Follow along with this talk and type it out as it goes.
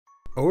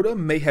Oda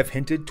may have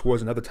hinted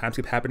towards another time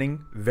skip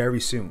happening very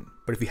soon,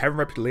 but if you haven't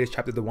read the latest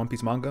chapter of the One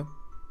Piece manga,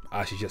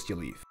 I suggest you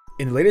leave.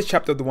 In the latest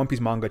chapter of the One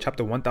Piece manga,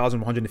 chapter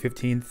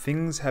 1115,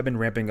 things have been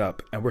ramping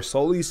up, and we're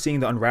slowly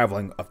seeing the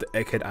unraveling of the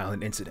Egghead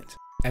Island incident.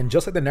 And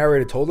just like the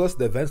narrator told us,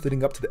 the events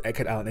leading up to the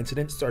Egghead Island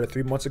incident started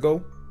 3 months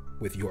ago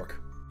with York.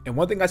 And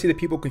one thing I see the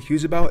people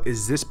confused about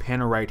is this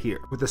panel right here,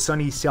 with the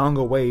Sunny sailing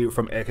away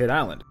from Egghead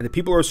Island. And the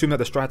people are assuming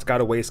that the StrawHats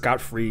got away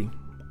scot-free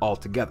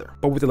altogether.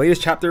 But with the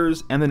latest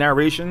chapters and the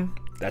narration,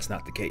 that's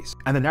not the case.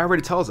 And the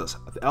narrator tells us,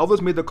 the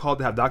Elders made the call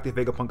to have Dr.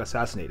 Vegapunk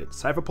assassinated.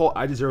 Cypherpole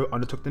IG-0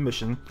 undertook the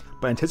mission,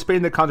 but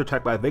anticipating the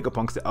counterattack by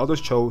Vegapunks, the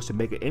Elders chose to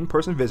make an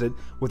in-person visit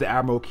with the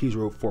Admiral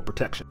Kizaru for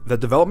protection. The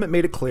development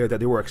made it clear that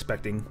they were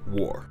expecting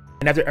war.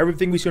 And after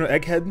everything we see on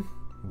Egghead,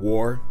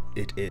 war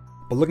it is.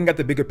 But looking at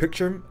the bigger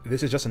picture,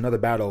 this is just another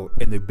battle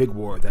in the big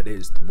war that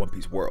is the One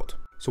Piece world.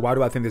 So why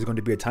do I think there's going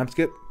to be a time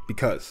skip?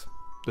 Because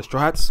the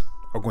StrawHats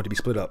are going to be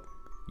split up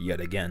yet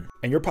again.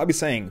 And you're probably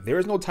saying, there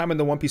is no time in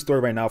the One Piece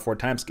story right now for a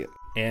time skip.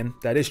 And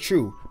that is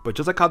true, but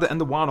just like how the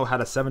end of Wano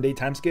had a 7-day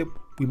time skip,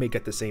 we may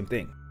get the same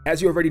thing.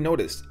 As you already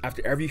noticed,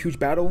 after every huge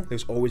battle,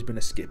 there's always been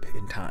a skip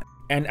in time.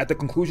 And at the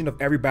conclusion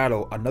of every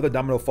battle, another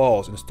domino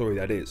falls in the story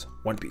that is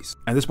One Piece.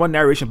 And this one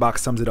narration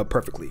box sums it up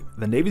perfectly.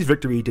 The Navy's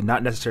victory did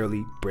not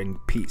necessarily bring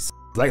peace.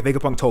 Like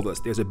Vegapunk told us,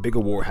 there's a bigger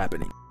war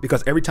happening.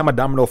 Because every time a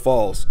domino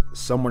falls,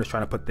 someone is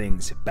trying to put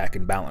things back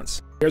in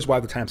balance. Here's why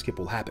the time skip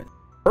will happen.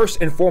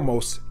 First and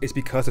foremost, it's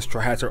because the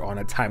StrawHats are on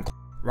a time clock.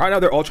 Right now,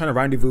 they're all trying to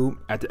rendezvous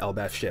at the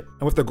Elbaf ship.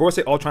 And with the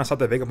Gorosei all trying to stop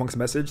the Vegapunk's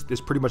message,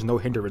 there's pretty much no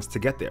hindrance to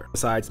get there.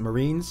 Besides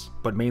Marines,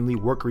 but mainly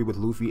workery with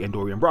Luffy and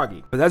Dory and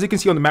Bragi. But as you can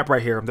see on the map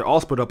right here, they're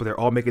all split up, but they're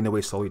all making their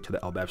way slowly to the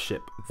Elbaf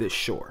ship, this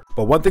shore.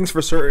 But one thing's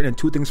for certain and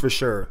two things for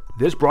sure,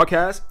 this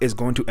broadcast is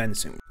going to end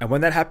soon. And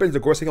when that happens, the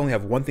Gorosei only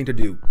have one thing to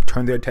do,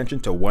 turn their attention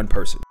to one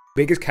person.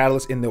 Biggest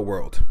catalyst in their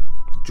world,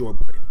 Joy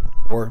Boy,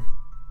 or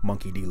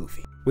Monkey D.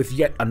 Luffy. With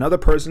yet another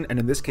person, and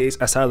in this case,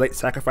 a satellite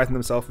sacrificing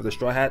themselves for the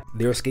Straw Hat,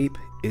 their escape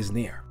is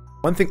near.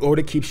 One thing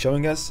Oda keeps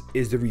showing us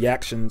is the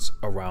reactions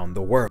around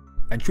the world.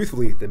 And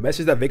truthfully, the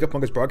message that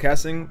Vegapunk is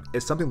broadcasting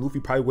is something Luffy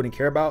probably wouldn't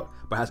care about,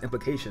 but has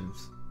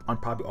implications on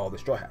probably all the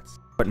Straw Hats.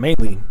 But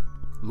mainly,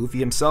 Luffy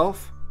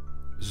himself,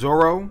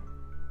 Zoro,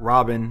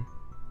 Robin,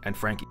 and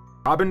Frankie.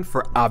 Robin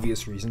for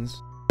obvious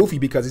reasons. Luffy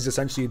because he's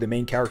essentially the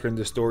main character in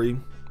this story,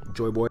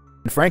 Joy Boy.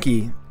 And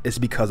Frankie is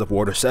because of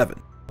Water 7.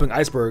 Helping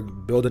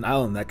Iceberg build an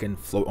island that can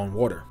float on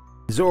water.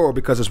 Zoro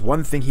because there's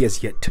one thing he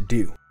has yet to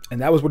do.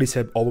 And that was what he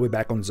said all the way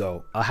back on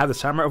Zou. I'll have the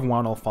Samurai of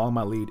Wano follow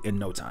my lead in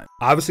no time.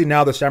 Obviously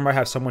now the Samurai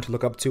have someone to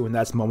look up to, and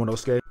that's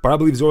Momonosuke. But I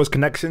believe Zoro's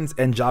connections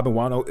and job in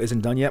Wano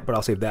isn't done yet, but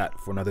I'll save that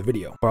for another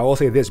video. But I will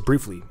say this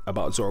briefly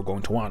about Zoro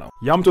going to Wano.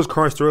 Yamato's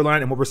current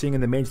storyline and what we're seeing in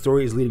the main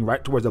story is leading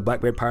right towards the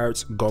Blackbeard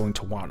Pirates going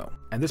to Wano.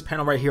 And this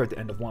panel right here at the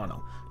end of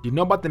Wano. Do you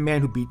know about the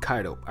man who beat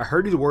Kaido? I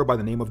heard he's a warrior by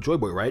the name of Joy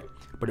Boy, right?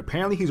 But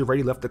apparently he's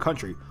already left the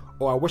country.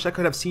 Or I wish I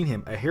could have seen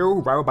him, a hero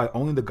who rivaled by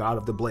only the god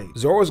of the blade.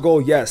 Zoro's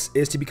goal, yes,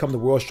 is to become the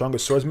world's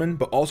strongest swordsman,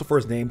 but also for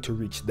his name to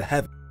reach the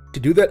heaven.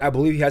 To do that, I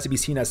believe he has to be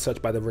seen as such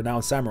by the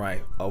renowned samurai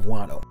of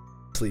Wano.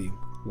 Honestly,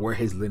 where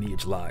his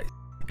lineage lies.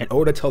 And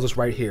Oda tells us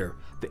right here,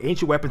 the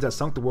ancient weapons that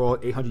sunk the world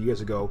 800 years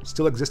ago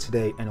still exist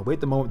today and await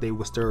the moment they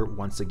will stir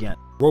once again.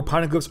 World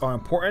poneglyphs are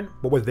important,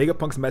 but with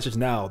Vegapunk's message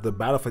now, the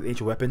battle for the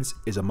ancient weapons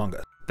is among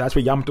us. That's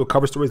where Yamato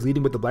cover story is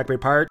leading with the Blackbeard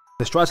Pirate.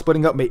 The Straw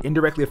splitting up may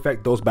indirectly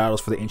affect those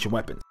battles for the ancient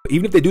weapons. But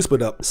even if they do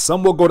split up,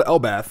 some will go to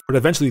Elbaf, but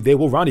eventually they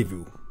will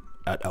rendezvous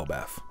at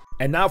Elbaf.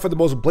 And now for the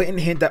most blatant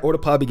hint that Oda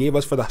probably gave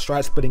us for the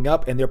Straw splitting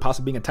up and there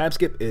possibly being a time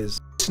skip is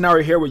this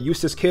scenario here with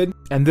Eustace Kid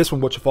and this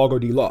one with Trafalgar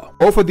D. Law.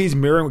 Both of these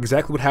mirroring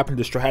exactly what happened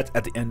to the Straw Hats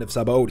at the end of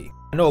Sabaody.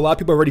 I know a lot of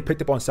people already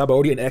picked up on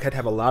Sabaody and Egghead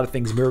have a lot of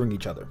things mirroring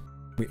each other.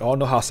 We all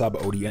know how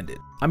Sabaody ended.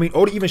 I mean,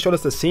 Oda even showed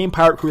us the same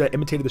pirate crew that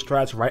imitated the Straw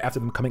Hats right after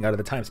them coming out of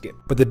the time skip.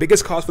 But the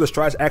biggest cause for the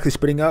Straw Hats actually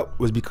splitting up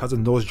was because of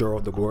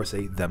Nosejuro, the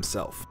Gorosei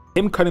themselves.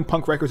 Him cutting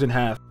Punk records in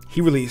half, he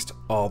released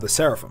all the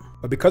Seraphim.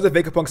 But because of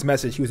Vegapunk's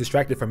message, he was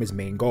distracted from his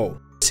main goal.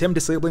 It's him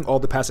disabling all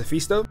the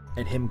Pacifista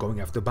and him going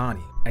after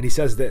Bonnie. And he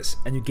says this,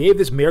 and you gave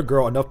this mere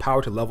girl enough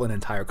power to level an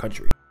entire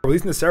country. For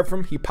releasing the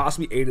Seraphim, he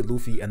possibly aided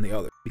Luffy and the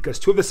others. Because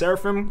two of the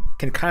Seraphim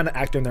can kinda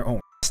act on their own.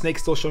 Snake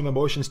still showing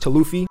emotions to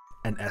Luffy,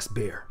 and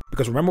S-Bear.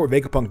 Because remember what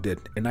Vegapunk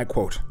did, and I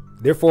quote,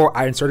 "Therefore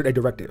I inserted a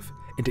directive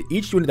into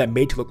each unit that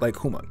made to look like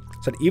Kuma,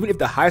 so that even if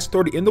the highest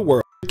authority in the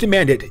world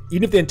demanded,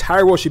 even if the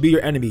entire world should be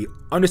your enemy,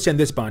 understand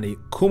this, Bonnie,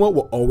 Kuma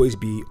will always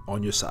be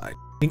on your side.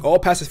 Meaning all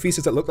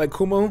pacifistas that look like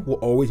Kuma will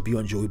always be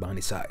on Julie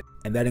Bonnie's side,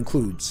 and that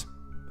includes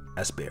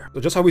S-Bear."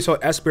 So just how we saw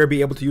S-Bear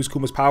be able to use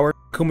Kuma's power,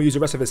 Kuma used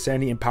the rest of his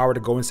sanity and power to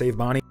go and save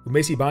Bonnie. We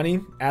may see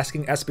Bonnie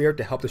asking S-Bear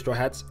to help the Straw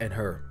Hats and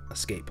her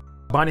escape.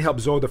 Bonnie helped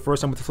Zoro the first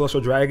time with the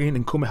Celestial Dragon,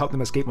 and Kuma helped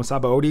him escape on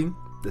Sabaody.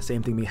 The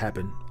same thing may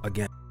happen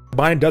again.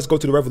 Bonnie does go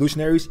to the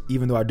Revolutionaries,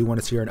 even though I do want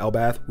to see her in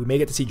Elbaf. We may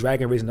get to see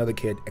Dragon raise another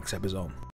kid except his own.